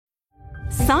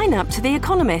Sign up to The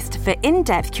Economist for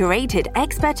in-depth curated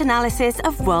expert analysis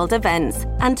of world events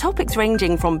and topics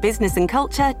ranging from business and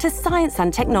culture to science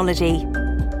and technology.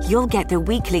 You'll get the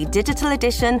weekly digital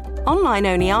edition,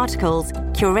 online-only articles,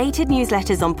 curated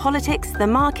newsletters on politics, the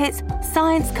markets,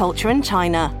 science, culture and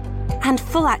China, and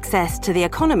full access to The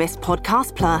Economist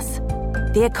Podcast Plus.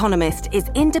 The Economist is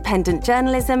independent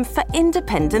journalism for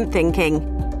independent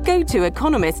thinking. Go to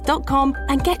economist.com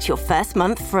and get your first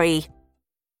month free.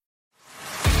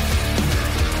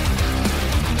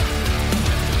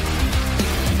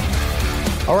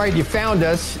 All right, you found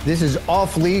us. This is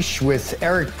Off Leash with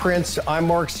Eric Prince. I'm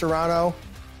Mark Serrano.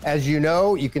 As you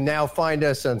know, you can now find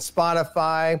us on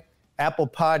Spotify, Apple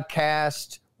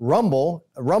Podcast, Rumble.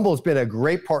 Rumble has been a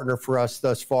great partner for us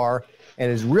thus far and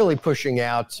is really pushing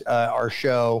out our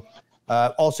show.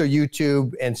 Also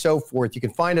YouTube and so forth. You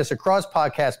can find us across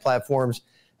podcast platforms.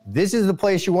 This is the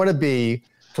place you want to be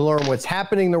to learn what's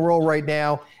happening in the world right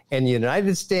now and the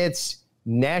United States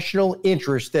national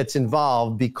interest that's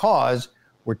involved, because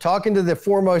we're talking to the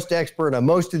foremost expert on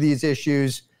most of these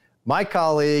issues, my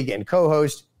colleague and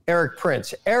co-host, Eric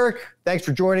Prince. Eric, thanks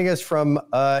for joining us from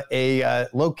a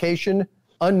location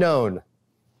unknown.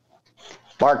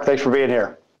 Mark, thanks for being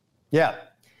here. Yeah.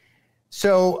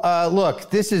 So,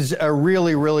 look, this is a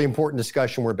really, really important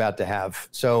discussion we're about to have.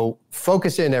 So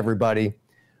focus in, everybody.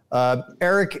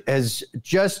 Eric has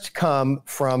just come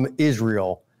from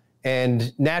Israel.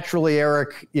 And naturally,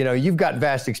 Eric, you know, you've got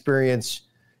vast experience.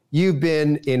 You've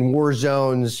been in war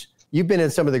zones. You've been in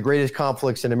some of the greatest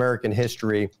conflicts in American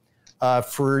history.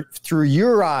 Through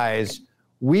your eyes,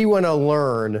 we want to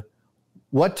learn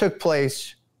what took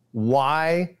place,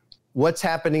 why, what's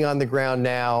happening on the ground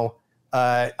now.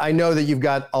 I know that you've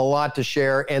got a lot to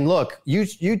share. And look, you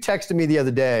texted me the other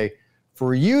day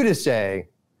for you to say,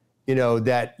 you know,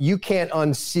 that you can't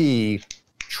unsee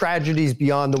tragedies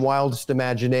beyond the wildest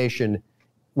imagination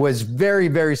was very,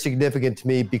 very significant to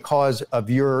me because of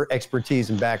your expertise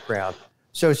and background.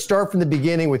 So start from the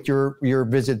beginning with your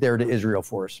visit there to Israel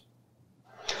for us.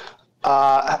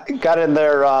 Got in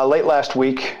there late last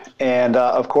week, and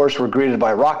of course we're greeted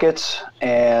by rockets,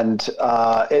 and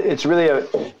it's really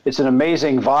it's an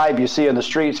amazing vibe you see in the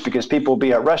streets, because people will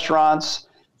be at restaurants,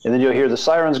 and then you'll hear the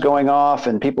sirens going off,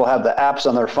 and people have the apps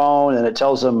on their phone, and it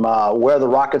tells them where the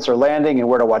rockets are landing and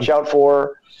where to watch out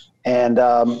for, and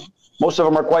most of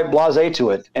them are quite blasé to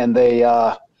it, and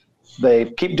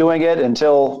they keep doing it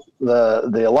until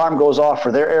the alarm goes off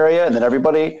for their area, and then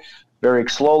everybody very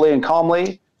slowly and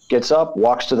calmly gets up,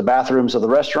 walks to the bathrooms of the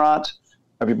restaurant.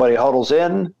 Everybody huddles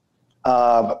in,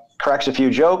 cracks a few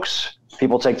jokes.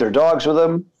 People take their dogs with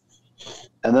them,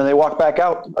 and then they walk back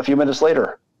out a few minutes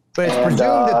later. But it's presumed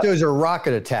that those are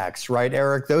rocket attacks, right,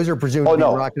 Eric? Those are presumed to be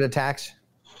rocket attacks?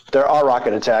 There are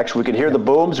rocket attacks. We could hear the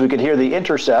booms. We could hear the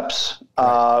intercepts.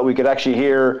 We could actually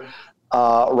hear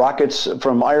rockets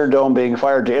from Iron Dome being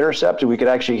fired to intercept, and we could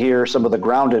actually hear some of the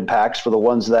grounded packs for the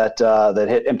ones that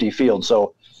hit empty fields.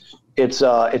 So it's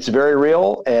very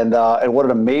real, and what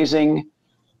an amazing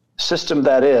system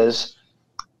that is.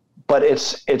 But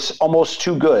it's almost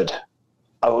too good.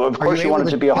 Of course, you want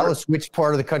it to be tell us which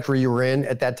part of the country you were in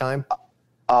at that time?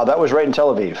 That was right in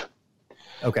Tel Aviv.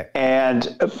 Okay.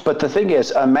 But the thing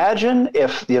is, imagine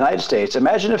if the United States,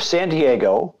 imagine if San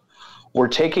Diego were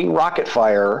taking rocket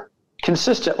fire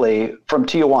consistently from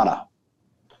Tijuana.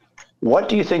 What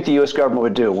do you think the U.S. government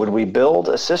would do? Would we build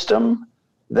a system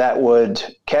that would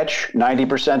catch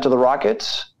 90% of the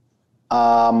rockets?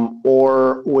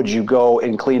 Or would you go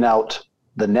and clean out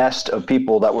the nest of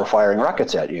people that were firing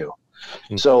rockets at you?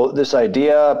 Mm-hmm. So this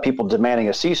idea, people demanding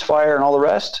a ceasefire and all the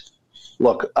rest,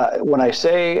 look, when I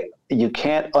say you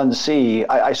can't unsee,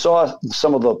 I saw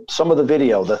some of the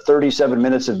video, the 37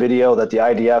 minutes of video that the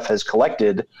IDF has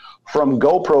collected from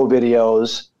GoPro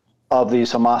videos of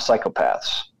these Hamas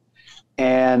psychopaths.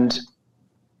 And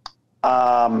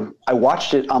I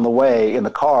watched it on the way in the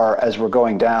car as we're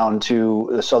going down to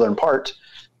the southern part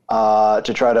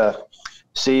to try to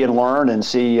see and learn and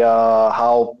see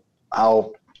how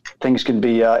things can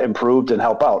be improved and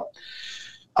help out.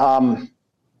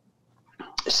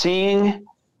 Seeing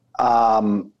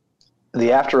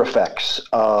the after effects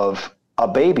of a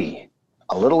baby,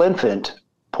 a little infant,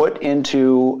 put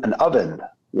into an oven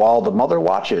while the mother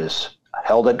watches,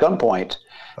 held at gunpoint,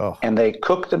 and they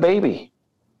cook the baby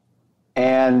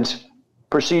and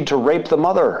proceed to rape the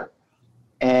mother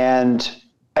and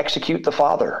execute the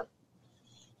father.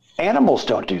 Animals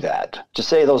don't do that. To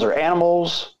say those are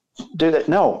animals, do that.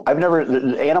 No,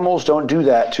 animals don't do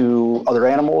that to other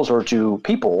animals or to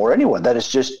people or anyone. That is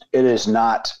just, it is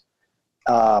not,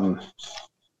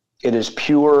 it is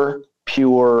pure,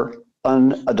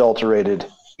 unadulterated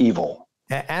evil.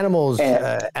 Animals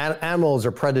animals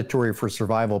are predatory for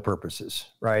survival purposes,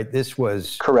 right? This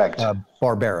was correct.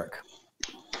 Barbaric.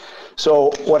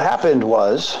 So what happened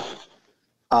was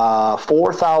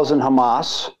 4,000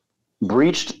 Hamas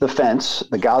breached the fence,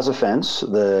 the Gaza fence,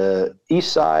 the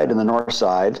east side and the north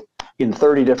side, in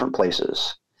 30 different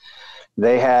places.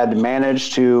 They had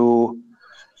managed to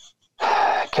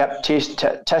kept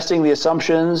testing the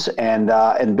assumptions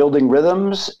and building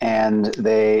rhythms, and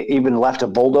they even left a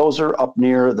bulldozer up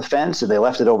near the fence, and they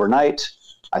left it overnight.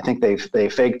 I think they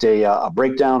faked a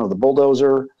breakdown of the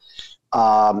bulldozer.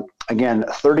 Again,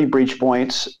 30 breach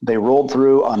points. They rolled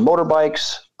through on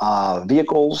motorbikes,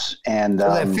 vehicles, and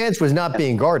so that fence was not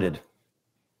being guarded.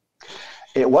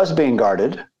 It was being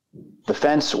guarded. The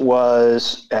fence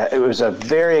was it was a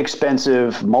very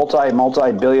expensive,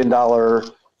 multi-billion-dollar,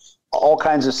 all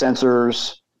kinds of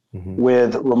sensors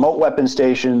with remote weapon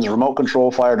stations, remote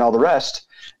control fire, and all the rest.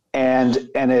 And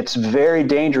it's very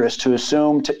dangerous to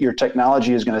assume your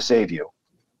technology is going to save you.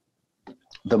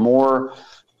 The more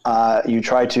you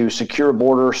try to secure a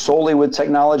border solely with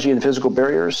technology and physical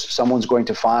barriers, someone's going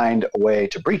to find a way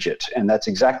to breach it. And that's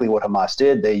exactly what Hamas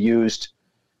did. They used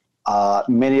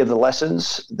many of the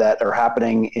lessons that are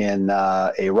happening in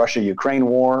a Russia-Ukraine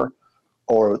war,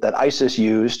 or that ISIS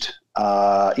used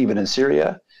even in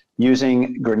Syria,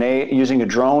 using a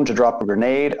drone to drop a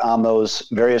grenade on those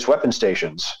various weapon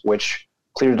stations, which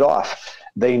cleared it off.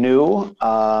 They knew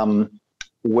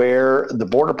where the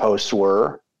border posts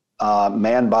were,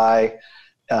 manned by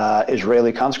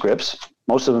Israeli conscripts,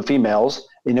 most of them females.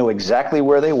 They knew exactly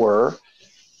where they were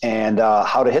and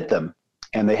how to hit them,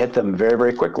 and they hit them very,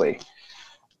 very quickly.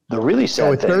 The really sad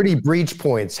with thing, 30 breach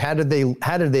points, how did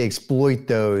they exploit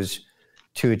those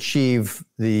to achieve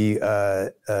the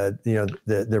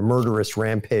murderous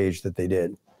rampage that they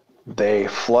did? They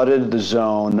flooded the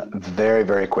zone very,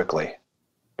 very quickly,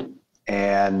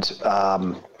 and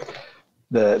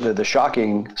the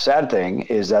shocking, sad thing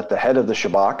is that the head of the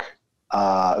Shabak,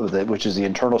 which is the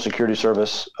Internal Security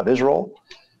Service of Israel,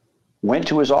 went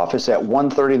to his office at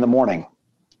 1:30 in the morning,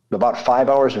 about 5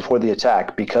 hours before the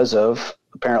attack, because of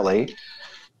apparently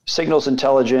signals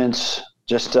intelligence,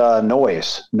 just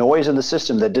noise in the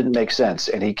system that didn't make sense.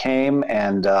 And he came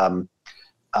and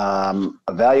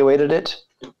evaluated it.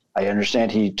 I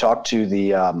understand he talked to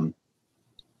the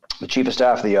chief of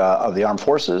staff of the armed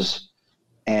forces,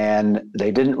 and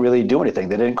they didn't really do anything.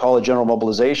 They didn't call a general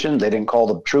mobilization. They didn't call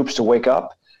the troops to wake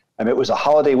up. I mean, it was a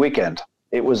holiday weekend.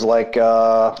 It was like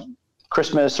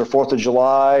Christmas or 4th of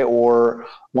July, or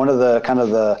one of the kind of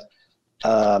the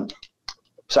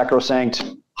sacrosanct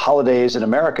holidays in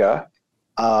America.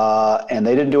 And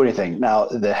they didn't do anything. Now,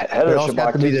 the head of the Shabak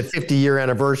happened to be the 50-year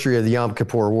anniversary of the Yom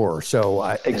Kippur War. So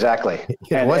exactly.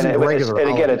 It wasn't a regular holiday.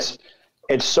 And again,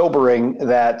 it's sobering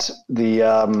that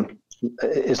the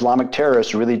Islamic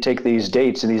terrorists really take these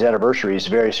dates and these anniversaries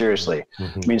very seriously.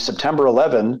 I mean, September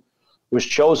 11 was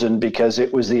chosen because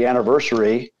it was the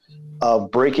anniversary of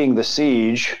breaking the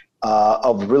siege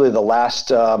of really the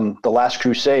last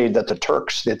crusade that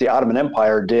the Ottoman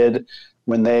Empire did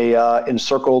when they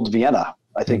encircled Vienna.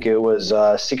 I think it was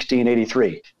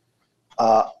 1683.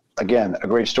 Again, a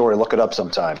great story. Look it up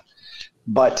sometime.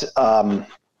 But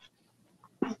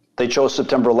they chose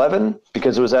September 11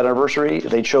 because it was that anniversary.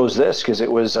 They chose this because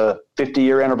it was a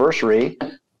 50-year anniversary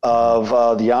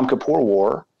of the Yom Kippur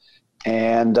War,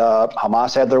 and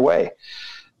Hamas had their way.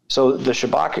 So the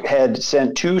Shabak had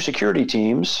sent 2 security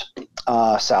teams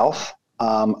south.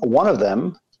 One of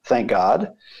them, thank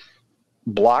God,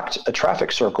 blocked a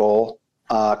traffic circle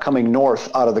coming north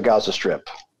out of the Gaza Strip.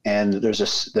 And there's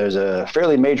a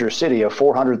fairly major city of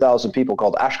 400,000 people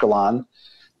called Ashkelon,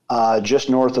 just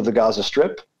north of the Gaza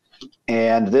Strip.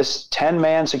 And this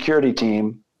 10-man security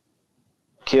team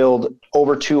killed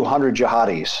over 200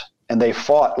 jihadis, and they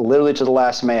fought literally to the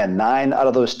last man. 9 out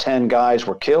of those 10 guys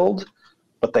were killed,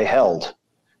 but they held.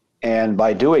 And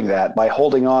by doing that, by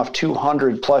holding off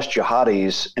 200 plus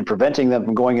jihadis and preventing them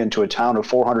from going into a town of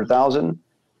 400,000,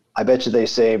 I bet you they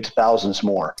saved thousands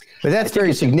more. But that's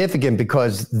very significant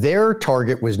because their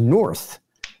target was north,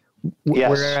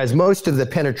 whereas most of the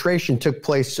penetration took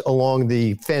place along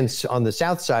the fence on the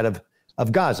south side of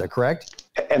Gaza, correct?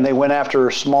 And they went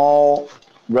after small,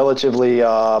 relatively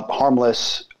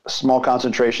harmless, small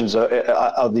concentrations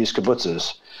of these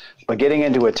kibbutzes. But getting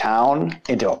into a town,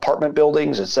 into apartment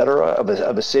buildings, et cetera, of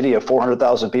a city of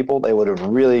 400,000 people, they would have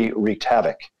really wreaked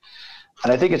havoc.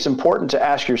 And I think it's important to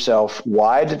ask yourself,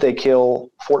 why did they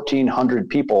kill 1,400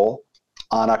 people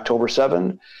on October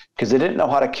 7? Because they didn't know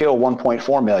how to kill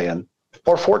 1.4 million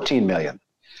or 14 million.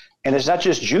 And it's not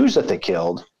just Jews that they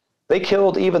killed. They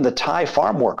killed even the Thai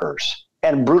farm workers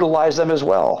and brutalized them as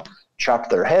well. chopped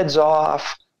their heads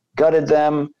off, gutted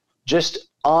them, just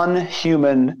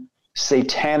unhuman,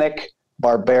 satanic,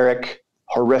 barbaric,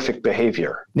 horrific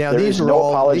behavior. Now, there is no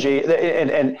apology.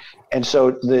 And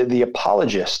so the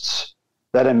apologists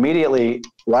that immediately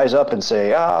rise up and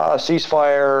say,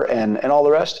 ceasefire and all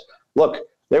the rest. Look,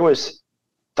 there was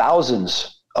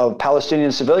thousands of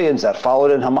Palestinian civilians that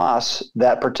followed in Hamas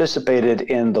that participated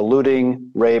in the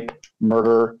looting, rape,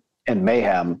 murder, and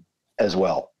mayhem as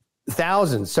well.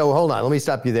 Thousands. So hold on, let me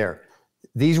stop you there.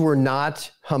 These were not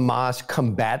Hamas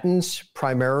combatants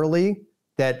primarily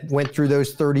that went through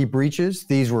those 30 breaches.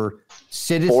 These were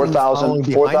citizens. 4,000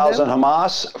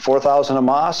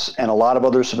 Hamas, and a lot of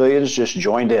other civilians just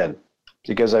joined in,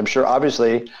 because I'm sure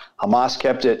obviously Hamas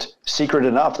kept it secret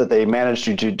enough that they managed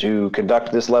to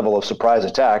conduct this level of surprise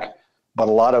attack. But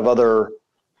a lot of other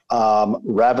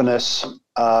ravenous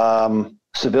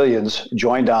civilians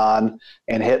joined on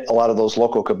and hit a lot of those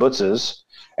local kibbutzes.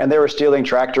 And they were stealing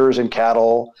tractors and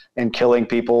cattle and killing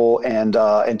people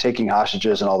and taking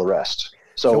hostages and all the rest.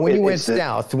 So when you went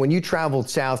south, when you traveled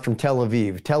south from Tel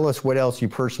Aviv, tell us what else you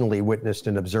personally witnessed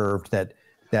and observed that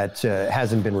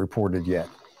hasn't been reported yet.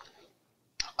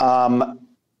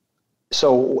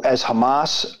 So as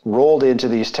Hamas rolled into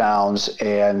these towns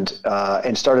and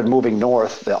started moving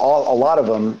north, a lot of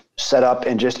them set up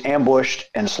and just ambushed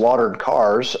and slaughtered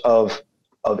cars of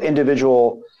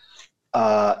individual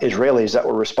Israelis that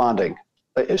were responding.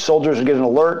 Soldiers would get an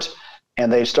alert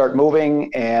and they start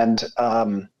moving and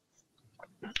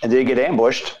they get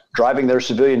ambushed driving their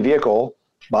civilian vehicle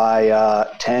by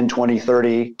 10, 20,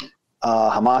 30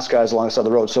 Hamas guys alongside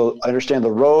the road. So I understand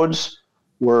the roads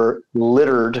were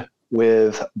littered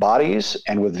with bodies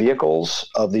and with vehicles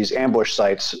of these ambush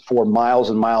sites for miles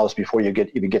and miles before you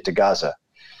even get to Gaza.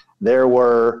 There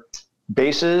were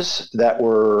bases that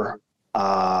were,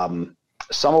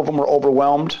 some of them were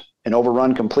overwhelmed and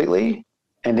overrun completely,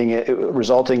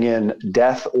 resulting in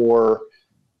death or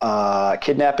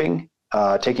kidnapping,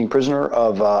 taking prisoner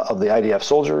of the IDF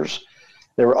soldiers.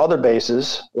 There were other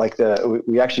bases, like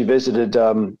we actually visited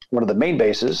one of the main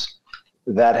bases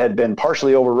that had been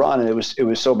partially overrun, and it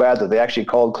was so bad that they actually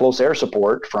called close air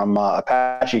support from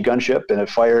Apache gunship, and it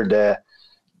fired a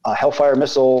Hellfire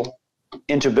missile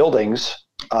into buildings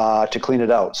to clean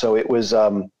it out. So it was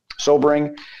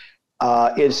sobering.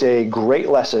 It's a great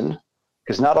lesson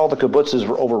because not all the kibbutzes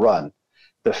were overrun.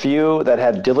 The few that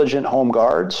had diligent home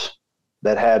guards,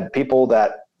 that had people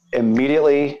that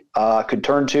immediately could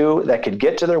turn to, that could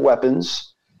get to their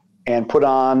weapons and put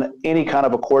on any kind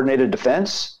of a coordinated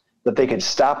defense, that they could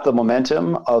stop the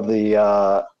momentum of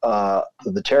the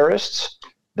terrorists,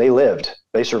 they lived,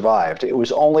 they survived. It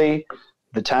was only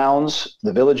the towns,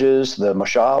 the villages, the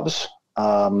moshavs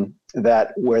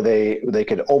that where they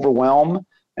could overwhelm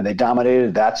and they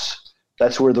dominated.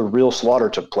 That's where the real slaughter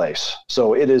took place.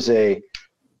 So it is a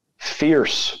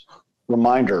fierce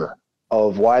reminder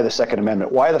of why the Second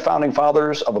Amendment, why the founding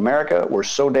fathers of America were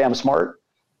so damn smart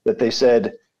that they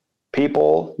said,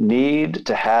 people need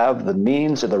to have the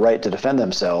means and the right to defend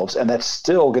themselves. And that's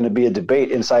still going to be a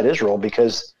debate inside Israel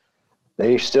because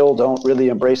they still don't really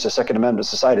embrace a Second Amendment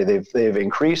society. They've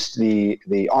increased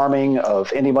the arming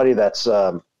of anybody that's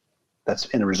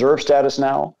in reserve status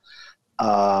now.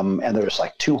 And there's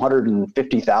like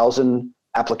 250,000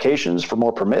 applications for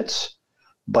more permits.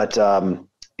 But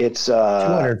it's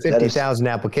 250,000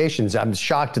 applications. I'm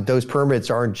shocked that those permits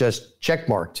aren't just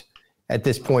checkmarked at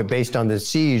this point, based on the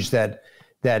siege that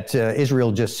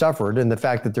Israel just suffered and the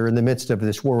fact that they're in the midst of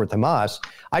this war with Hamas.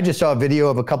 I just saw a video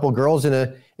of a couple of girls in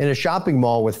a shopping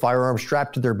mall with firearms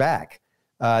strapped to their back.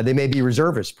 They may be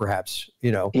reservists, perhaps.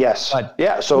 Yes. But,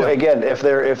 yeah. So again, if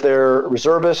they're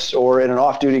reservists or in an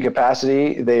off-duty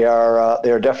capacity, they are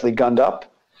definitely gunned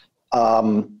up.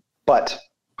 But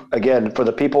again, for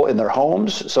the people in their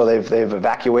homes, so they've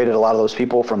evacuated a lot of those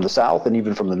people from the south and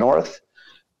even from the north.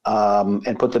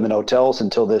 And put them in hotels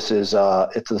until this is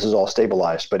all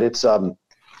stabilized. But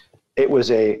it was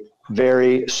a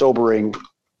very sobering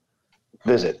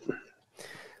visit.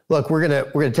 Look, we're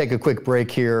gonna take a quick break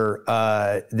here.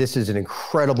 This is an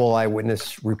incredible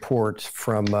eyewitness report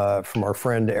from our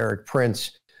friend Eric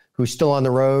Prince, who's still on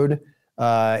the road.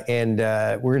 And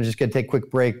we're just gonna take a quick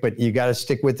break, but you got to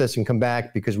stick with us and come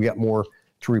back because we got more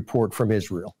to report from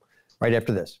Israel right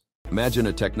after this. Imagine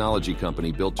a technology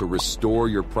company built to restore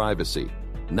your privacy,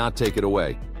 not take it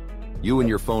away. You and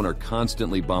your phone are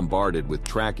constantly bombarded with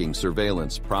tracking,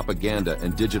 surveillance, propaganda,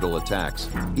 and digital attacks.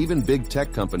 Even big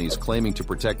tech companies claiming to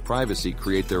protect privacy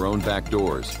create their own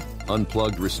backdoors.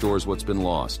 Unplugged restores what's been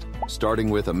lost, starting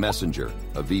with a messenger,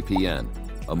 a VPN,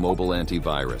 a mobile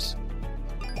antivirus.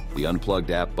 The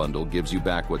Unplugged app bundle gives you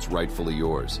back what's rightfully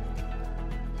yours.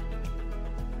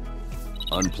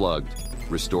 Unplugged.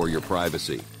 Restore your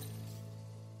privacy.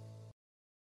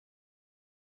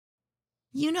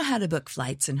 You know how to book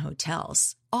flights and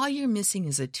hotels. All you're missing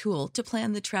is a tool to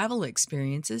plan the travel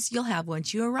experiences you'll have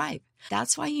once you arrive.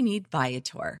 That's why you need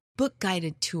Viator. Book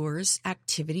guided tours,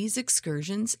 activities,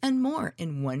 excursions, and more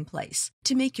in one place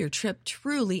to make your trip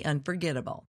truly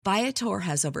unforgettable. Viator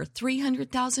has over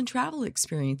 300,000 travel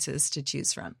experiences to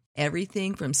choose from.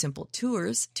 Everything from simple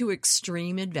tours to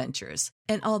extreme adventures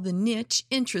and all the niche,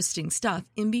 interesting stuff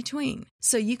in between.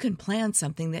 So you can plan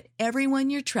something that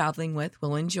everyone you're traveling with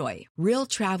will enjoy. Real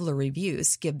traveler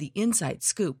reviews give the inside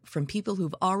scoop from people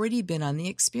who've already been on the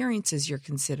experiences you're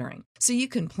considering. So you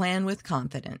can plan with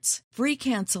confidence. Free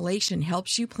cancellation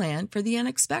helps you plan for the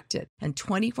unexpected. And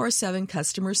 24/7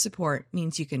 customer support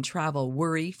means you can travel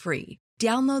worry-free.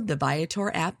 Download the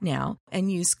Viator app now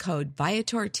and use code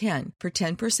Viator10 for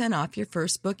 10% off your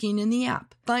first booking in the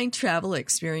app. Find travel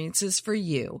experiences for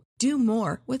you. Do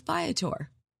more with Viator.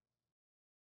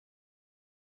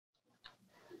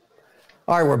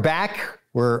 All right, we're back.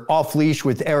 We're off leash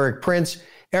with Eric Prince.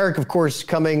 Eric, of course,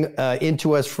 coming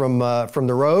into us from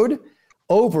the road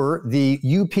over the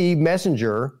UP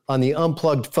Messenger on the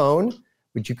unplugged phone,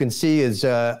 which you can see is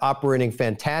operating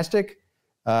fantastic.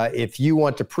 If you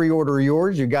want to pre-order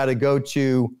yours, you got to go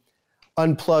to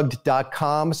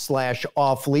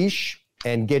unplugged.com/offleash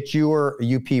and get your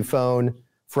UP phone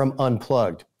from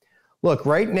Unplugged. Look,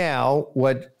 right now,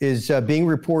 what is being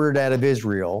reported out of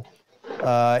Israel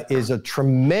is a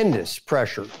tremendous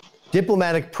pressure,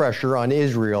 diplomatic pressure on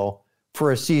Israel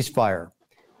for a ceasefire.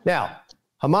 Now,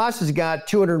 Hamas has got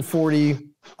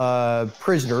 240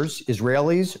 prisoners,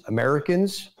 Israelis,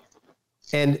 Americans,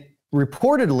 and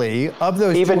reportedly, of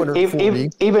those 240...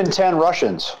 Even 10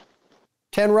 Russians.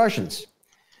 10 Russians.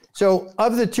 So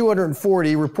of the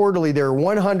 240, reportedly, there are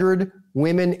 100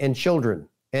 women and children.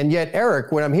 And yet,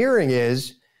 Eric, what I'm hearing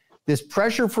is this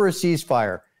pressure for a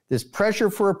ceasefire, this pressure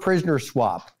for a prisoner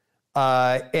swap.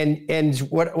 And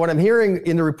what I'm hearing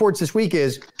in the reports this week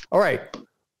is, all right,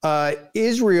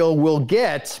 Israel will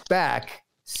get back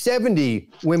 70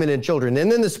 women and children. And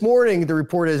then this morning, the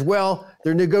report is, well,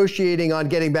 they're negotiating on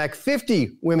getting back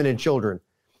 50 women and children,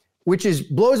 which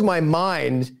blows my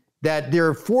mind that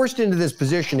they're forced into this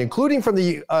position, including from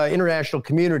the international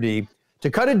community, to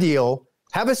cut a deal,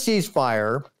 have a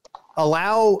ceasefire,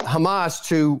 allow Hamas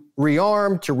to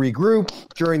rearm, to regroup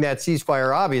during that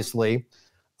ceasefire, obviously.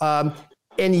 And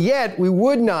yet we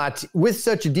would not, with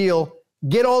such a deal,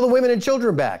 get all the women and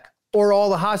children back or all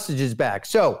the hostages back.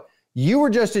 So you were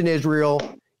just in Israel.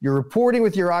 You're reporting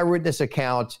with your eyewitness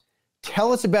account.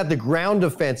 Tell us about the ground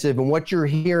offensive and what you're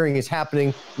hearing is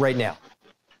happening right now.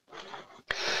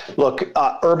 Look,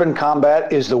 urban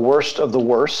combat is the worst of the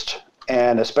worst,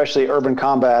 and especially urban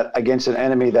combat against an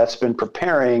enemy that's been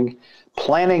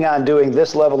planning on doing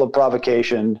this level of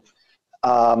provocation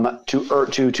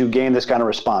to gain this kind of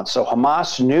response. So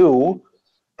Hamas knew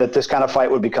that this kind of fight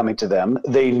would be coming to them.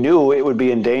 They knew it would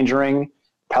be endangering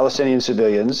Palestinian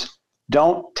civilians.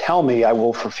 Don't tell me, I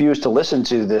will refuse to listen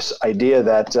to this idea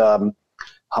that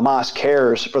Hamas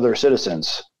cares for their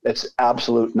citizens. It's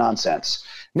absolute nonsense.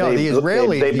 No, the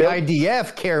Israelis, the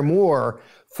IDF care more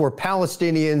for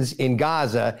Palestinians in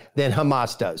Gaza than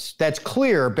Hamas does. That's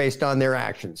clear based on their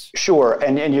actions. Sure,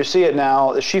 and you see it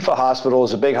now. The Shifa Hospital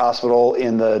is a big hospital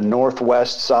in the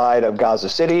northwest side of Gaza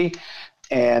City,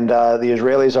 and the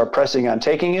Israelis are pressing on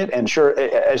taking it. And sure,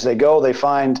 as they go, they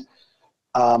find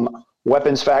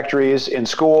weapons factories in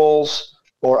schools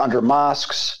or under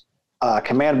mosques,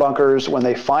 command bunkers. When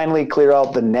they finally clear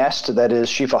out the nest that is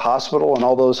Shifa Hospital and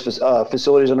all those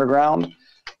facilities underground,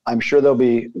 I'm sure there'll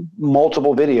be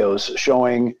multiple videos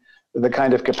showing the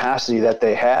kind of capacity that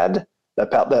they had,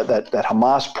 that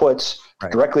Hamas puts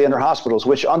directly under hospitals,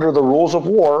 which under the rules of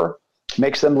war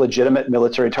makes them legitimate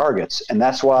military targets. And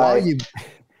that's why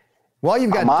while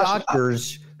you've got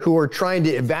doctors who are trying to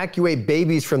evacuate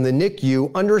babies from the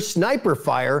NICU under sniper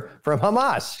fire from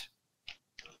Hamas.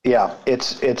 Yeah,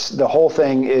 it's the whole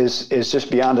thing is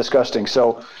just beyond disgusting.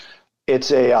 So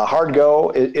it's a hard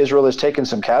go. Israel has taken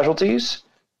some casualties.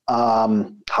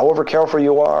 However careful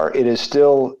you are, it is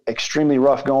still extremely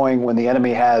rough going when the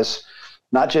enemy has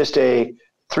not just a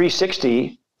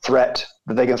 360 threat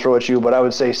that they can throw at you, but I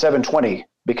would say 720,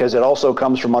 because it also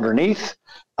comes from underneath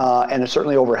and it's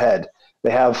certainly overhead.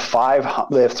 They have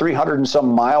 300 and some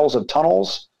miles of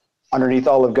tunnels underneath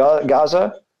all of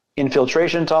Gaza,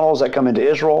 infiltration tunnels that come into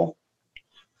Israel,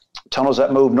 tunnels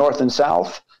that move north and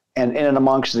south, and in and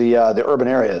amongst the urban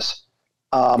areas.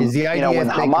 Is the idea when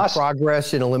Hamas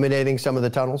progress in eliminating some of the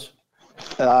tunnels?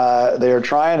 They are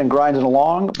trying and grinding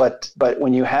along, but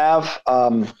when you have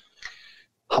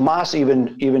Hamas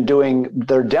even doing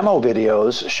their demo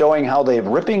videos showing how they're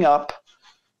ripping up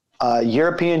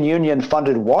European Union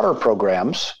funded water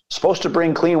programs supposed to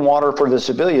bring clean water for the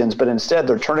civilians, but instead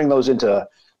they're turning those into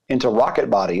rocket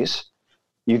bodies.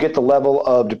 You get the level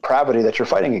of depravity that you're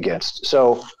fighting against.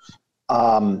 So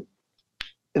the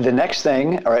next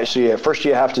thing, all right, so first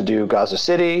you have to do Gaza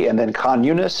City, and then Khan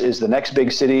Yunis is the next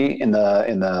big city in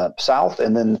the south,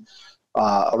 and then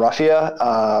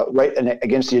Rafah, right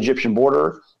against the Egyptian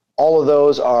border. All of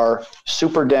those are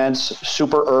super dense,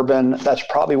 super urban. That's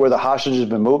probably where the hostages have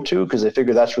been moved to because they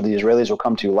figure that's where the Israelis will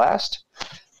come to last.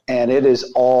 And it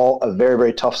is all a very,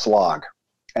 very tough slog.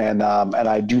 And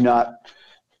I do not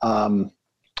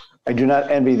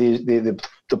envy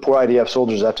the poor IDF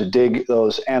soldiers that have to dig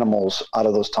those animals out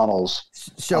of those tunnels.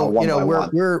 So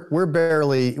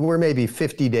we're maybe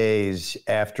 50 days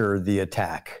after the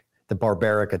attack, the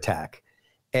barbaric attack,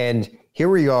 and here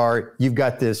we are. You've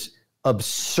got this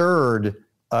absurd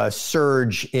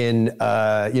surge in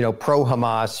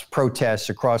pro-Hamas protests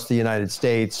across the United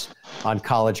States on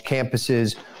college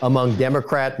campuses among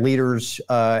Democrat leaders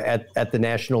at the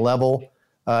national level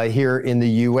here in the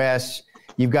U.S.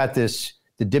 You've got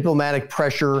the diplomatic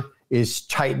pressure is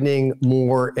tightening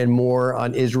more and more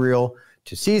on Israel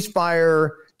to ceasefire,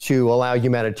 to allow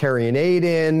humanitarian aid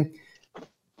in.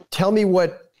 Tell me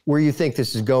where you think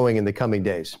this is going in the coming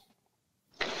days.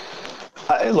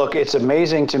 Look, it's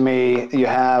amazing to me. You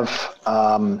have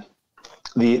the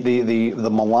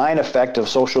malign effect of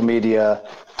social media,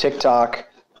 TikTok,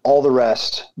 all the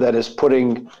rest that is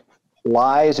putting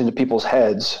lies into people's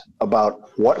heads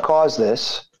about what caused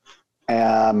this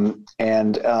and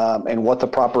what the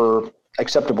proper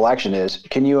acceptable action is.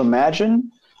 Can you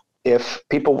imagine if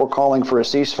people were calling for a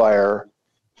ceasefire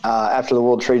after the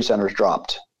World Trade Centers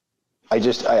dropped?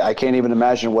 I can't even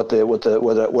imagine what a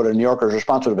New Yorker's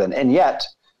response would have been. And yet,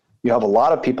 you have a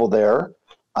lot of people there.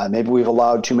 Maybe we've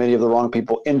allowed too many of the wrong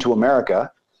people into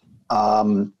America.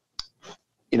 You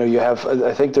have,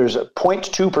 I think there's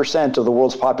 0.2% of the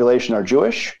world's population are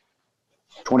Jewish.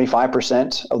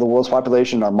 25% of the world's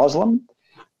population are Muslim.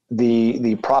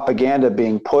 The propaganda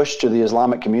being pushed to the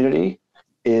Islamic community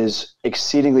is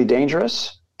exceedingly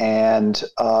dangerous, and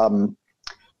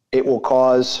it will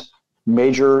cause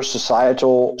major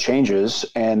societal changes,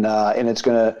 and it's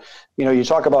going to, you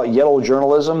talk about yellow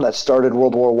journalism that started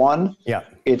World War I. Yeah,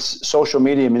 it's social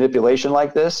media manipulation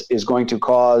like this is going to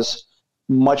cause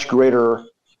much greater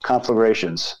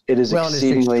conflagrations. It is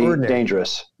exceedingly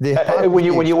dangerous. When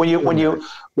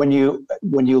you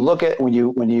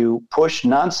push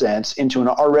nonsense into an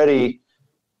already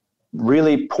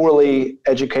really poorly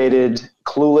educated,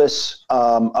 clueless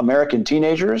American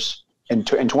teenagers and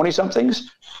 20-somethings,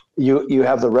 you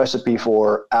have the recipe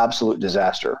for absolute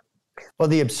disaster. Well,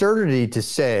 the absurdity to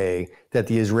say that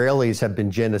the Israelis have been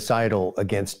genocidal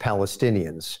against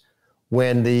Palestinians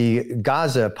when the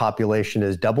Gaza population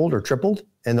has doubled or tripled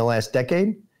in the last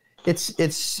decade, it's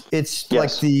yes.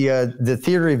 Like the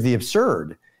theory of the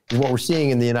absurd is what we're seeing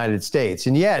in the United States.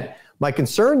 And yet, my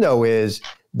concern, though, is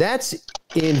that's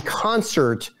in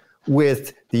concert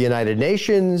with the United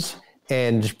Nations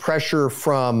and pressure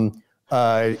from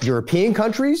European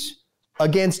countries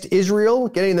against Israel,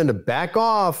 getting them to back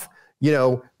off.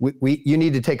 You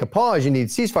need to take a pause. You need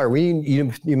ceasefire. We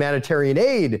need humanitarian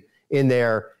aid in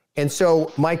there. And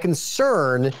so my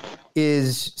concern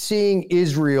is seeing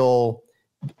Israel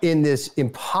in this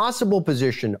impossible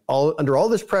position, under all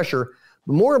this pressure.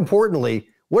 But more importantly,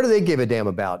 what do they give a damn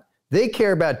about? They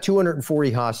care about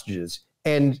 240 hostages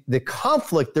and the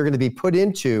conflict they're going to be put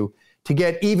into to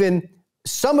get even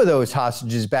some of those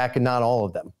hostages back and not all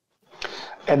of them.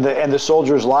 And the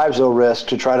soldiers' lives will risk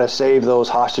to try to save those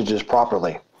hostages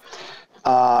properly.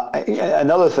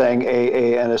 Another thing,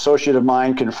 an associate of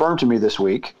mine confirmed to me this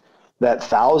week that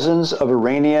thousands of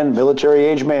Iranian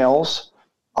military-age males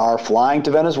are flying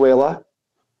to Venezuela,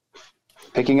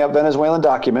 picking up Venezuelan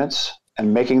documents,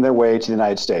 and making their way to the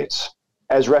United States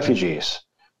as refugees,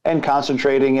 and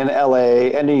concentrating in LA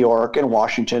and New York and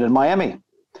Washington and Miami,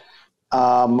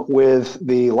 with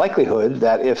the likelihood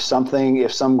that if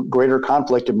some greater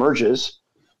conflict emerges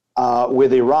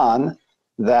with Iran,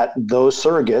 that those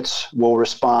surrogates will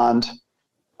respond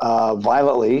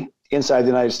violently inside the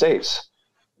United States.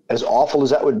 As awful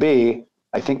as that would be,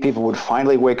 I think people would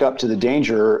finally wake up to the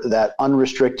danger that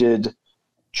unrestricted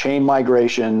chain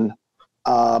migration,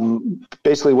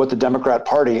 basically what the Democrat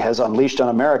Party has unleashed on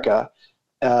America,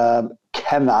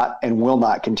 cannot and will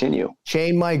not continue.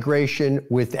 Chain migration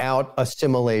without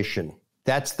assimilation.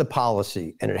 That's the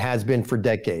policy, and it has been for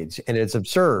decades. And it's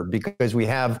absurd because we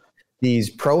have these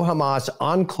pro-Hamas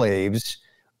enclaves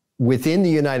within the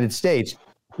United States.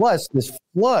 plus this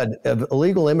flood of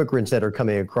illegal immigrants that are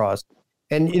coming across.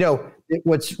 And,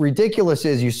 what's ridiculous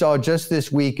is you saw just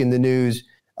this week in the news,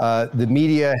 the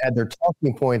media had their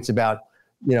talking points about,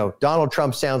 Donald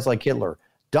Trump sounds like Hitler.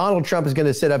 Donald Trump is going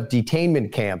to set up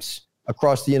detainment camps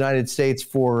across the United States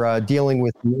for dealing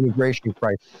with the immigration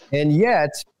crisis. And yet,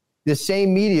 the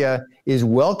same media is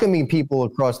welcoming people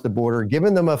across the border,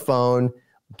 giving them a phone,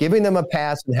 giving them a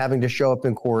pass, and having to show up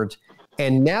in court.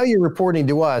 And now you're reporting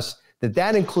to us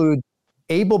that includes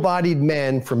able-bodied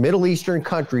men from Middle Eastern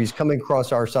countries coming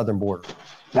across our southern border.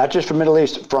 Not just from Middle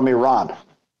East, from Iran.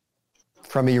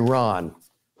 From Iran.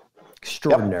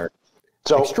 Extraordinary. Yep.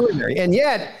 So extraordinary. And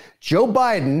yet, Joe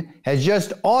Biden has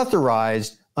just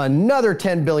authorized another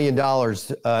 $10 billion,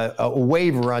 a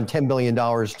waiver on $10 billion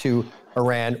to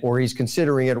Iran, or he's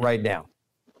considering it right now.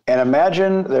 And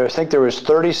imagine, I think there was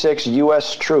 36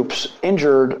 U.S. troops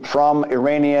injured from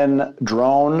Iranian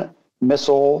drone,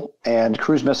 missile, and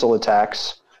cruise missile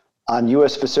attacks on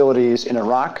U.S. facilities in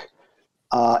Iraq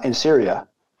and Syria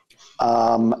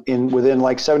within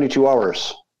like 72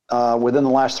 hours, within the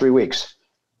last 3 weeks.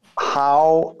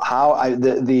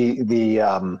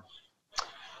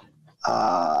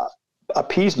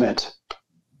 Appeasement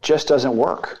just doesn't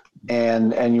work.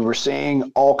 And you were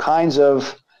seeing all kinds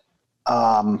of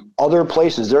other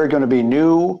places. There are going to be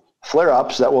new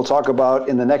flare-ups that we'll talk about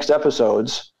in the next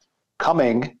episodes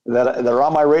coming that are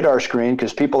on my radar screen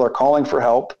because people are calling for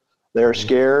help. They're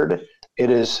scared. It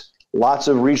is lots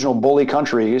of regional bully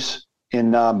countries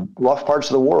in rough parts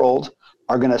of the world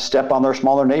are going to step on their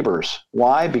smaller neighbors.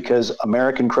 Why? Because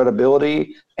American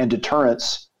credibility and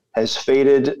deterrence has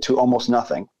faded to almost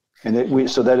nothing. And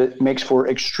so that it makes for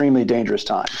extremely dangerous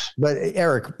times. But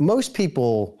Eric, most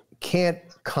people can't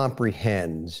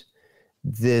comprehend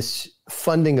this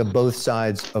funding of both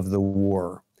sides of the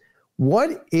war.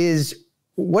 What is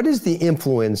the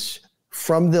influence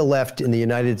from the left in the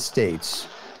United States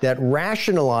that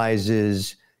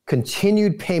rationalizes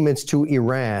continued payments to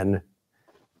Iran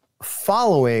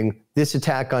following this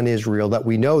attack on Israel that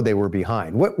we know they were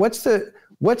behind? What's the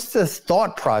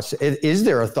thought process? Is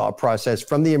there a thought process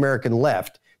from the American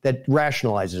left that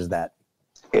rationalizes that?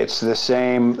 It's the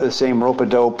same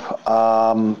rope-a-dope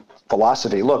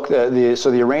philosophy. Look,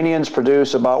 so the Iranians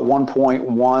produce about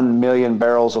 1.1 million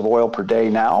barrels of oil per day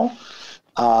now.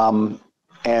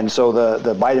 And so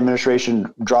the Biden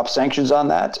administration dropped sanctions on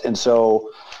that. And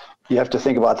so you have to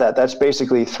think about that. That's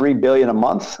basically $3 billion a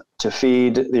month to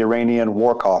feed the Iranian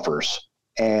war coffers.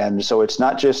 And so it's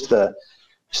not just the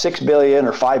 $6 billion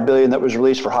or $5 billion that was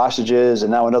released for hostages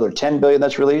and now another $10 billion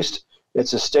that's released.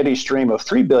 It's a steady stream of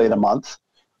 $3 billion a month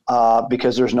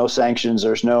because there's no sanctions.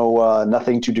 There's no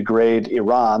nothing to degrade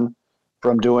Iran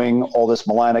from doing all this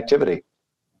malign activity.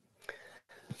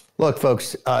 Look,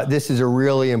 folks, this is a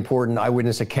really important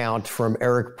eyewitness account from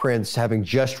Eric Prince, having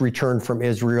just returned from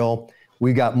Israel.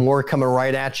 We got more coming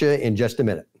right at you in just a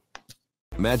minute.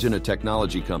 Imagine a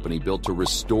technology company built to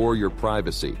restore your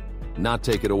privacy, not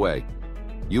take it away.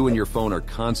 You and your phone are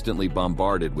constantly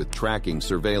bombarded with tracking,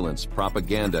 surveillance,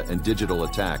 propaganda, and digital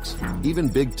attacks. Even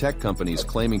big tech companies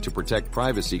claiming to protect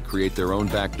privacy create their own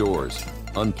backdoors.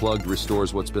 Unplugged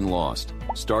restores what's been lost,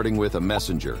 starting with a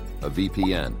messenger, a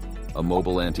VPN, a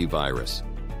mobile antivirus.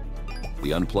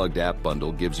 The Unplugged app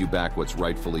bundle gives you back what's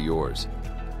rightfully yours.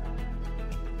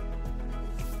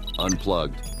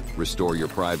 Unplugged. Restore your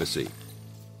privacy.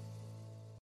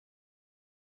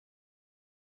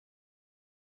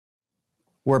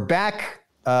 We're back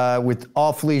with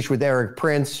Off Leash with Eric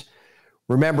Prince.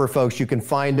 Remember, folks, you can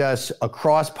find us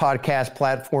across podcast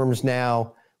platforms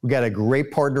now. We got a great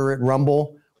partner at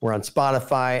Rumble. We're on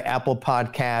Spotify, Apple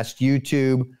Podcast,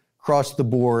 YouTube, across the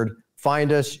board.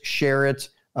 Find us, share it.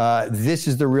 This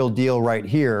is the real deal right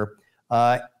here.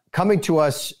 Coming to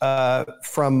us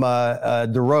from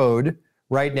the road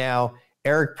right now,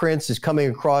 Eric Prince is coming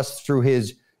across through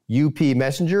his UP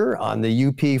Messenger on the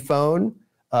UP phone.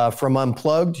 From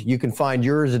Unplugged. You can find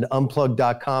yours at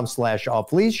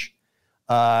unplugged.com/offleash.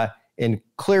 And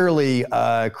clearly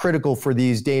critical for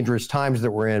these dangerous times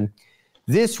that we're in.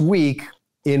 This week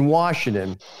in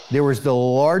Washington, there was the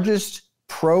largest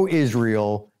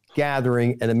pro-Israel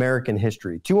gathering in American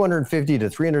history. 250 to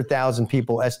 300,000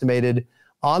 people estimated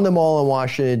on the Mall in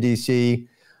Washington, D.C.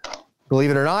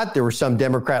 Believe it or not, there were some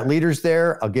Democrat leaders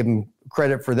there. I'll give them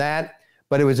credit for that.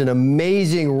 But it was an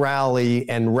amazing rally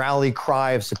and rally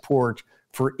cry of support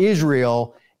for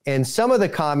Israel. And some of the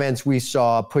comments we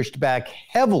saw pushed back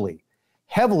heavily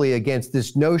against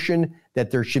this notion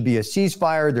that there should be a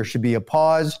ceasefire, there should be a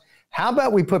pause. How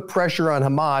about we put pressure on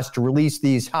Hamas to release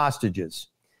these hostages?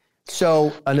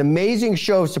 So an amazing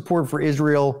show of support for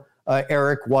Israel,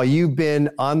 Eric, while you've been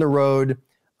on the road.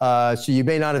 So you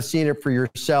may not have seen it for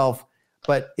yourself,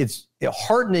 but it's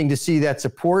heartening to see that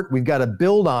support. We've got to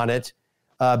build on it.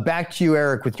 Back to you,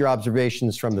 Eric, with your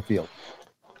observations from the field.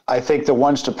 I think the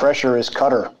ones to pressure is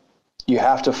Qatar. You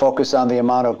have to focus on the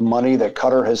amount of money that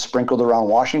Qatar has sprinkled around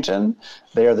Washington.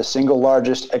 They are the single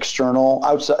largest external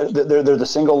outside. They're the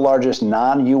single largest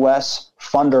non-U.S.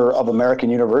 funder of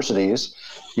American universities.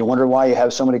 You wonder why you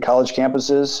have so many college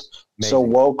campuses so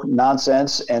woke,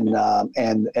 nonsense,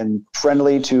 and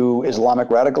friendly to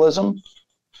Islamic radicalism.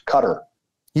 Qatar.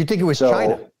 You think it was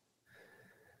China?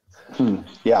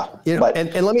 Yeah.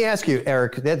 And let me ask you,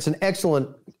 Eric. That's an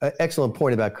excellent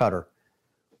point about Qatar.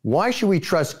 Why should we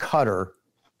trust Qatar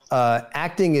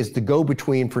acting as the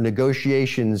go-between for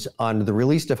negotiations on the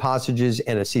release of hostages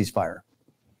and a ceasefire?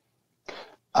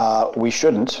 We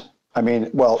shouldn't. I mean,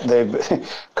 well,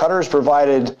 Qatar's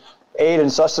provided aid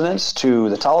and sustenance to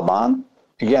the Taliban.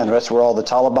 Again, that's where all the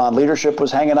Taliban leadership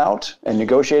was hanging out and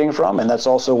negotiating from, and that's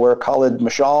also where Khalid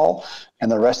Mashal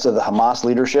and the rest of the Hamas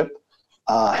leadership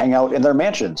hang out in their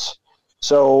mansions.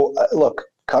 So, look,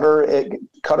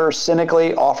 Qatar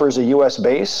cynically offers a U.S.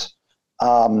 base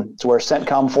to where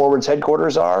CENTCOM Forward's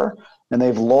headquarters are, and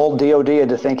they've lulled DOD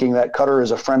into thinking that Qatar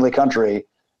is a friendly country.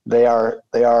 They are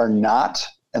not,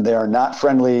 and they are not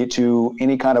friendly to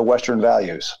any kind of Western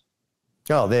values.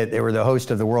 No, they were the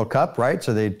host of the World Cup, right?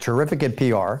 So they're terrific at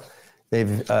PR.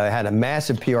 They've had a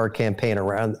massive PR campaign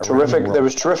around the world. There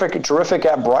was terrific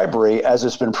at bribery, as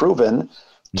it's been proven.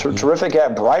 Terrific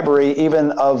at bribery,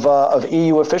 even of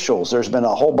EU officials. There's been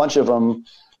a whole bunch of them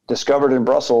discovered in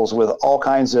Brussels with all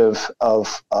kinds of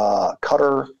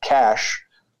Qatar cash,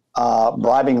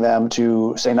 bribing them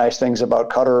to say nice things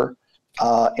about Qatar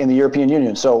in the European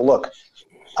Union. So look,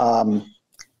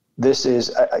 this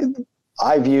is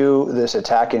I view this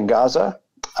attack in Gaza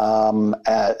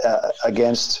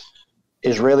against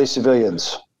Israeli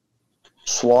civilians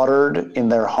slaughtered in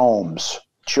their homes,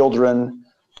 children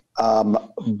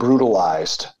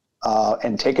brutalized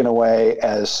and taken away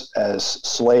as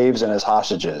slaves and as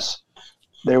hostages.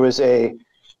 There was a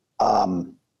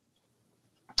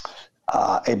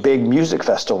big music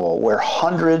festival where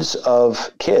hundreds of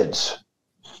kids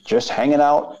just hanging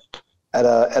out at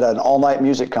an all-night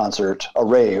music concert, a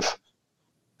rave,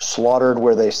 slaughtered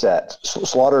where they sat,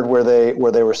 slaughtered where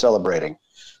they were celebrating.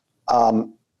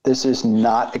 This is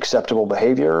not acceptable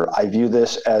behavior. I view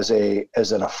this as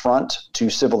an affront to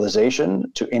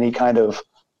civilization, to any kind of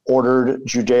ordered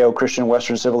Judeo-Christian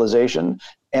Western civilization,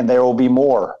 and there will be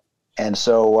more. And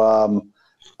so,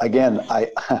 again,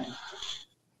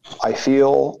 I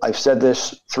feel, I've said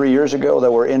this 3 years ago,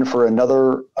 that we're in for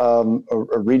another a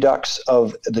redux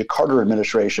of the Carter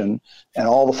administration and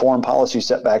all the foreign policy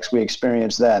setbacks we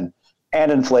experienced then,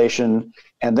 and inflation,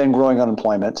 and then growing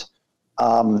unemployment.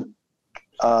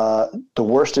 The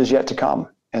worst is yet to come.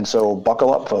 And so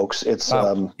buckle up, folks. It's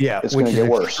going to get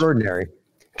worse.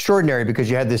 Extraordinary, because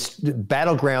you had this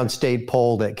battleground state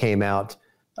poll that came out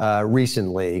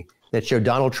recently that showed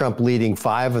Donald Trump leading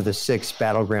 5 of the 6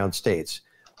 battleground states.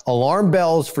 Alarm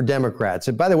bells for Democrats.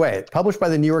 And by the way, published by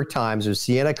the New York Times, it was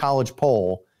Siena College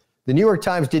poll. The New York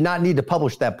Times did not need to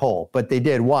publish that poll, but they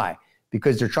did. Why?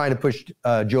 Because they're trying to push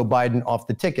Joe Biden off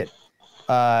the ticket.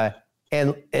 And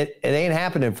it ain't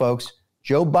happening, folks.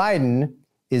 Joe Biden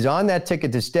is on that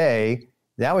ticket to stay.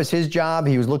 That was his job.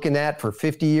 He was looking at for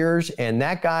 50 years, and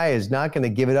that guy is not going to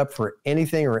give it up for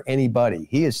anything or anybody.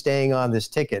 He is staying on this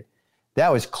ticket.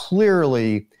 That was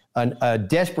clearly a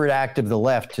desperate act of the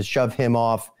left to shove him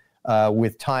off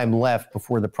with time left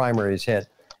before the primaries hit.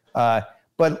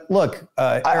 But look,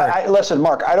 listen,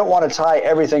 Mark, I don't want to tie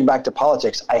everything back to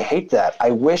politics. I hate that. I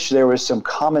wish there was some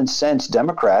common sense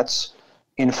Democrats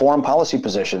in foreign policy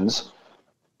positions,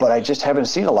 but I just haven't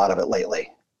seen a lot of it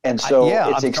lately. And so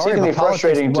it's exceedingly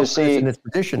frustrating to see in this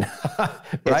position. Right?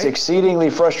 It's exceedingly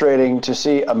frustrating to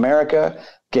see America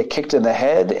get kicked in the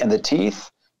head and the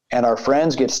teeth, and our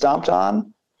friends get stomped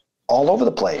on all over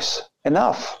the place.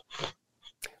 Enough.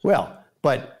 Well,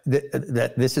 but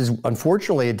this is,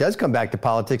 unfortunately, it does come back to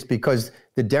politics, because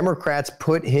the Democrats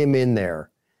put him in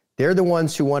there. They're the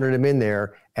ones who wanted him in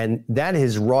there, and that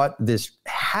has wrought this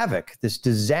havoc, this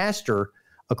disaster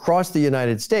across the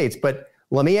United States. But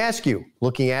let me ask you,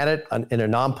 looking at it in a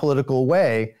non-political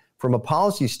way, from a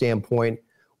policy standpoint,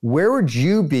 where would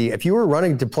you be if you were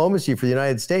running diplomacy for the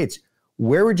United States?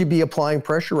 Where would you be applying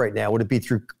pressure right now? Would it be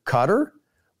through Qatar?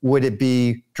 Would it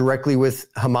be directly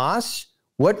with Hamas?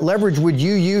 What leverage would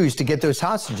you use to get those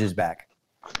hostages back?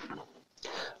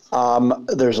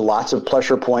 There's lots of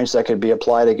pressure points that could be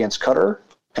applied against Qatar,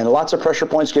 and lots of pressure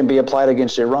points can be applied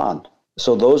against Iran.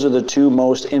 So those are the 2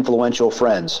 most influential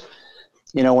friends.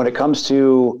 You know, when it comes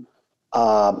to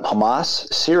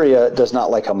Hamas. Syria does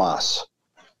not like Hamas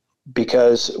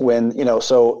because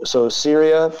so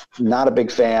Syria, not a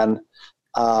big fan.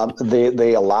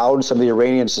 They allowed some of the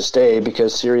Iranians to stay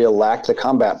because Syria lacked the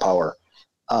combat power.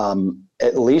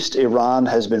 At least Iran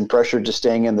has been pressured to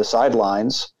staying in the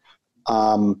sidelines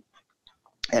and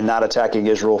not attacking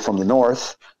Israel from the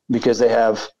north because they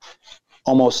have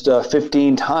almost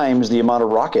 15 times the amount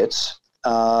of rockets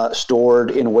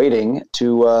stored in waiting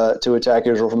to attack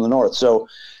Israel from the north. So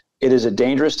it is a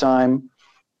dangerous time.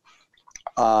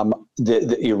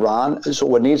 The Iran. So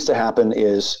what needs to happen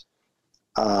is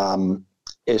to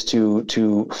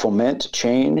foment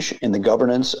change in the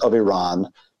governance of Iran,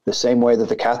 the same way that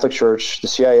the Catholic Church, the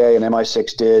CIA, and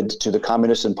MI6 did to the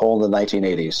communists in Poland in the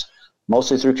 1980s,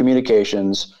 mostly through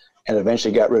communications, and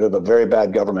eventually got rid of a very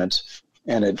bad government,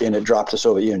 and it dropped the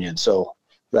Soviet Union. So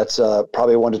that's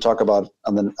probably one to talk about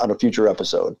on a future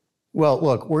episode. Well,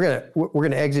 look, we're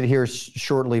gonna exit here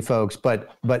shortly, folks.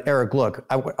 But Eric, look,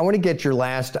 I want to get your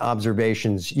last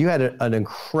observations. You had an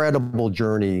incredible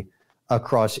journey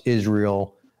across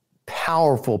Israel,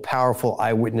 powerful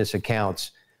eyewitness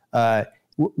accounts.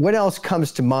 What else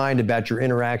comes to mind about your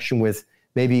interaction with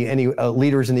maybe any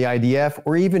leaders in the IDF,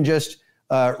 or even just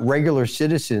regular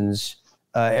citizens,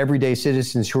 everyday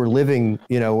citizens who are living,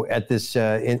 at this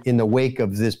in the wake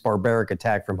of this barbaric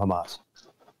attack from Hamas?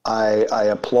 I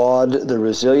applaud the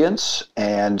resilience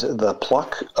and the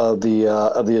pluck of the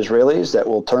Israelis that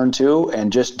will turn to and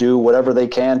just do whatever they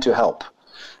can to help,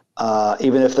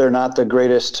 even if they're not the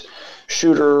greatest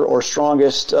shooter or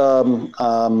strongest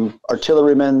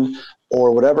artilleryman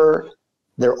or whatever.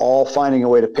 They're all finding a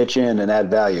way to pitch in and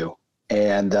add value,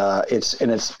 and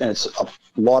it's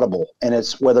laudable. And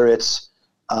it's whether it's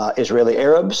Israeli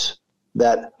Arabs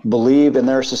that believe in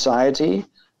their society.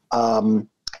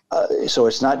 So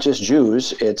it's not just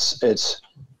Jews. It's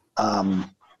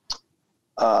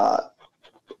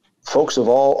folks of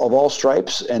all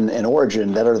stripes and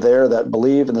origin that are there, that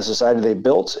believe in the society they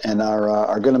built and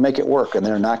are going to make it work. And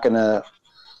they're not going to,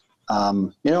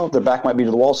 their back might be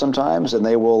to the wall sometimes, and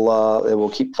they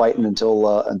will keep fighting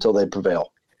until they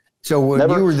prevail. So when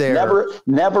you were there,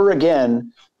 never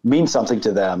again means something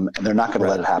to them, and they're not going to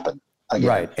let it happen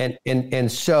again. Right.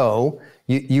 And so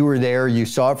you were there, you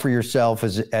saw it for yourself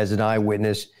as an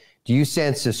eyewitness. Do you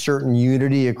sense a certain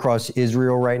unity across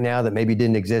Israel right now that maybe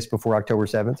didn't exist before October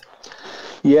 7th?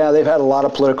 Yeah, they've had a lot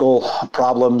of political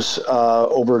problems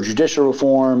over judicial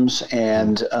reforms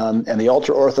and the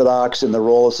ultra-Orthodox and the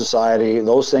role of society.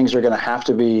 Those things are going to have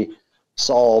to be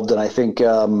solved, and I think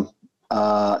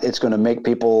it's going to make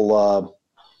people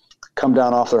come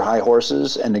down off their high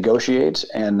horses and negotiate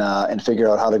and figure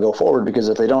out how to go forward. Because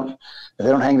if they don't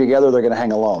hang together, they're going to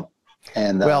hang alone,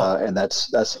 and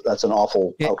that's an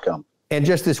awful outcome. And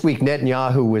just this week,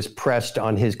 Netanyahu was pressed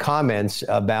on his comments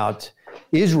about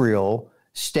Israel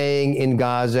staying in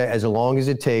Gaza as long as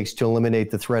it takes to eliminate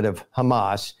the threat of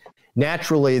Hamas.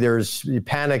 Naturally, there's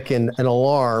panic and an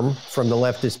alarm from the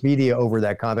leftist media over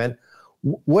that comment.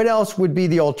 What else would be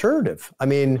the alternative? I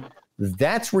mean,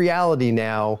 that's reality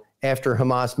now after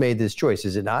Hamas made this choice,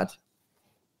 is it not?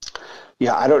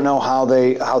 Yeah, I don't know how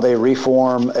they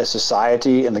reform a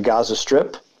society in the Gaza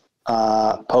Strip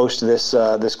post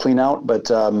this clean out, but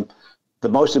the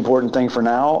most important thing for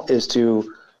now is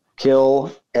to kill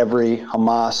every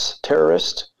Hamas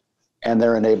terrorist and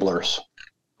their enablers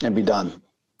and be done.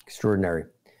 Extraordinary.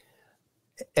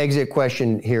 Exit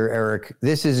question here, Eric.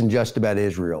 This isn't just about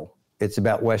Israel. It's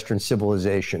about Western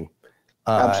civilization.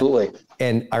 Absolutely.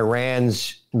 And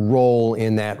Iran's role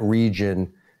in that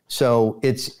region. So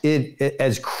it's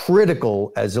as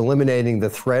critical as eliminating the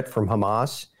threat from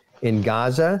Hamas in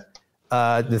Gaza.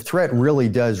 The threat really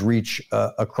does reach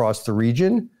across the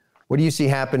region. What do you see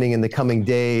happening in the coming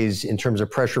days in terms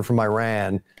of pressure from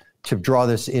Iran to draw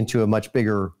this into a much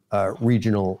bigger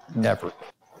regional effort?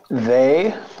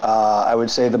 I would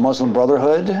say the Muslim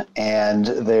Brotherhood and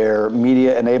their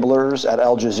media enablers at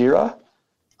Al Jazeera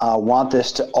want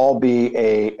this to all be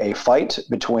a fight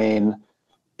between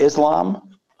Islam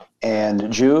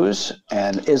and Jews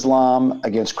and Islam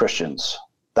against Christians.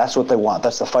 That's what they want.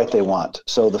 That's the fight they want.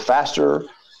 So the faster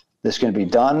this can be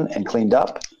done and cleaned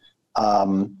up.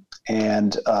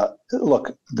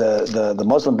 Look, the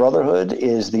Muslim Brotherhood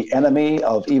is the enemy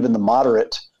of even the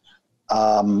moderate,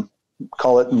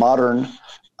 call it modern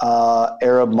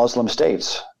Arab Muslim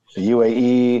states, the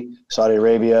UAE, Saudi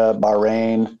Arabia,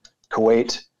 Bahrain,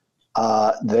 Kuwait.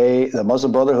 The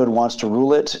Muslim Brotherhood wants to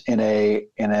rule it in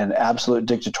an absolute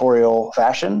dictatorial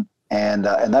fashion, and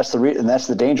that's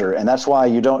the danger, and that's why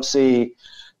you don't see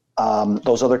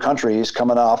those other countries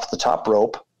coming off the top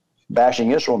rope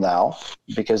bashing Israel now,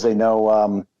 because they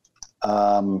know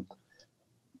Hamas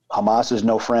is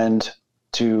no friend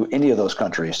to any of those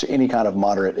countries, to any kind of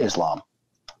moderate Islam.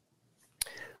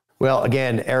 Well,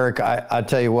 again, Eric, I'll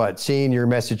tell you what, seeing your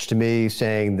message to me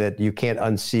saying that you can't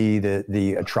unsee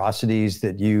the atrocities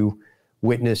that you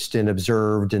witnessed and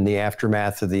observed in the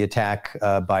aftermath of the attack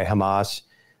by Hamas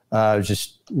was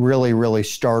just really, really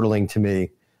startling to me.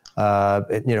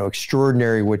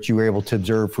 Extraordinary what you were able to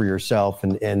observe for yourself,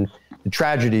 and the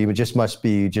tragedy just must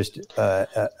be just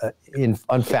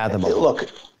unfathomable.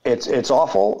 Look, it's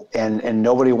awful, and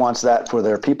nobody wants that for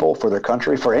their people, for their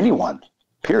country, for anyone,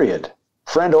 period.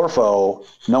 Friend or foe,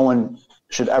 no one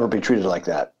should ever be treated like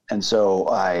that. And so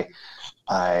I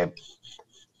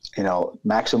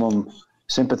maximum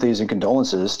sympathies and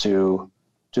condolences to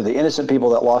the innocent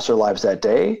people that lost their lives that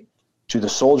day, to the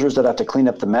soldiers that have to clean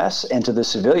up the mess, and to the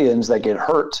civilians that get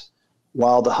hurt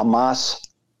while the Hamas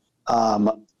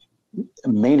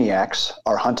maniacs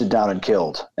are hunted down and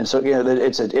killed. And so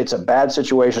it's a bad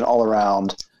situation all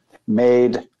around,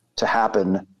 made to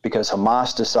happen because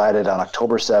Hamas decided on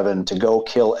October 7 to go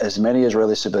kill as many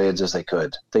Israeli civilians as they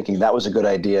could, thinking that was a good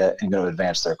idea and going to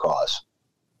advance their cause.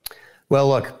 Well,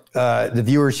 look, the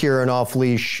viewers here on Off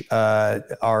Leash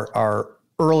are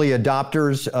early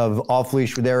adopters of Off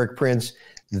Leash with Eric Prince.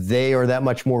 They are that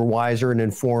much more wiser and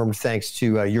informed thanks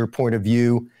to your point of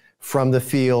view from the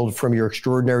field, from your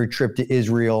extraordinary trip to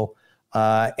Israel,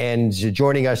 and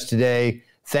joining us today.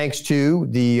 Thanks to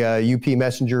the UP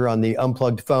messenger on the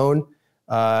unplugged phone.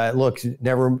 Look,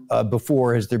 never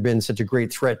before has there been such a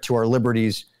great threat to our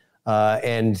liberties,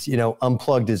 and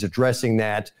Unplugged is addressing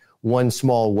that one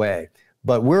small way.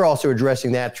 But we're also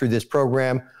addressing that through this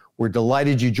program. We're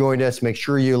delighted you joined us. Make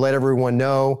sure you let everyone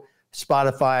know.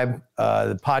 Spotify,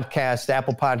 the podcast,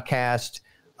 Apple Podcast,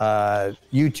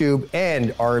 YouTube,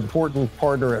 and our important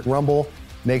partner at Rumble.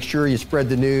 Make sure you spread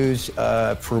the news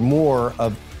for more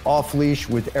of Off Leash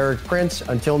with Eric Prince.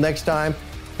 Until next time,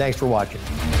 thanks for watching.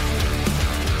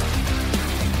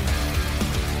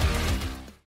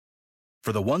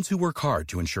 For the ones who work hard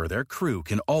to ensure their crew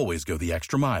can always go the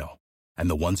extra mile, and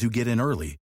the ones who get in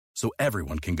early so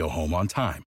everyone can go home on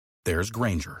time, there's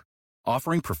Grainger,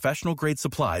 offering professional-grade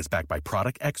supplies backed by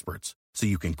product experts so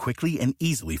you can quickly and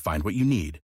easily find what you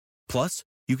need. Plus,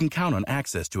 you can count on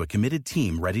access to a committed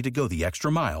team ready to go the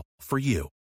extra mile for you.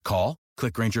 Call,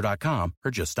 click Grainger.com,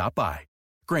 or just stop by.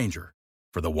 Grainger,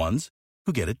 for the ones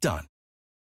who get it done.